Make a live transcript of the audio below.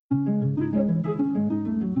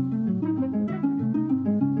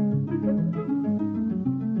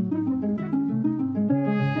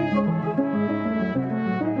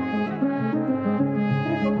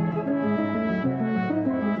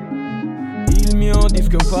mio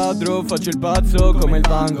disco è un quadro, faccio il pazzo come il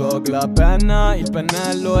Van Gogh. La penna, il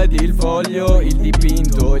pennello ed il foglio, il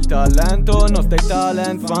dipinto, il talento, non stai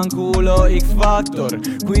talent, fanculo X Factor.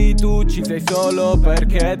 Qui tu ci sei solo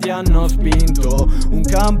perché ti hanno spinto. Un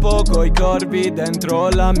campo coi corvi dentro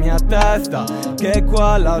la mia testa, che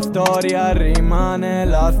qua la storia rimane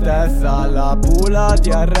la stessa. La pula ti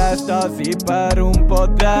arresta, sì, per un po'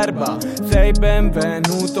 d'erba. Sei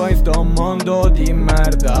benvenuto in sto mondo di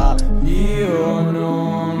merda. Io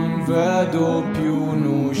non vedo più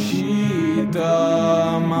un'uscita,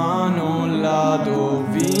 ma non la do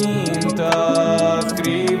vinta.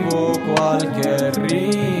 Scrivo qualche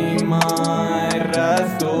rima e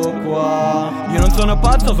resto qua. Io non sono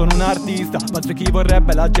pazzo, sono un artista. Pazzo chi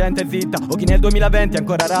vorrebbe la gente zitta, o chi nel 2020 è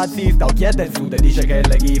ancora razzista, o chi è del sud e dice che è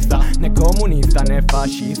leghista. Né comunista né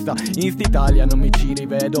fascista, in st'Italia non mi ci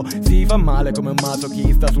rivedo. Si fa male come un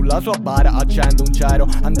masochista, sulla sua bara accendo un cero.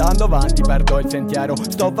 Andando avanti perdo il sentiero,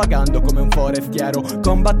 sto vagando come un forestiero,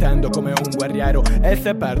 combattendo come un guerriero. E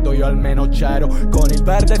se perdo io almeno c'ero, con il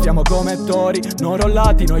verde siamo come tori, non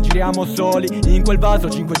rollati noi giriamo soli. In quel vaso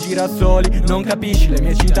 5 girasoli, non capisci le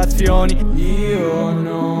mie citazioni. Io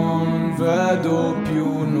non vedo più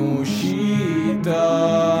un'uscita,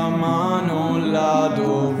 ma non la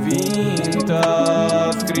do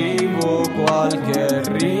vinta. Scrivo qualche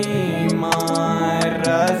rima e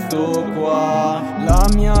resto qua. La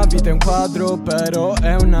mia vita è un quadro, però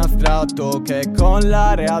è un astratto, che con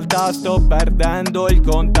la realtà sto perdendo il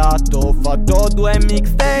contatto. Ho fatto 2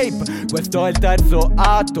 mixtape, questo è il terzo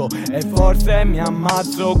atto, e forse mi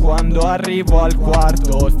ammazzo quando arrivo al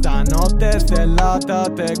quarto. Stanotte stellata,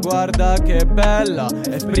 te guarda che bella,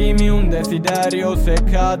 esprimi un desiderio se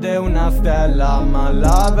cade una stella. Ma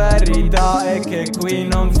la verità è che qui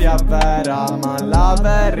non si avvera, ma la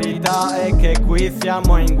verità è che qui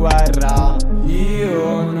siamo in guerra.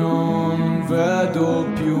 Io non vedo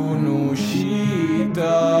più un'uscita,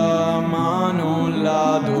 ma non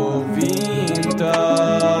la do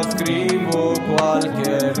vinta.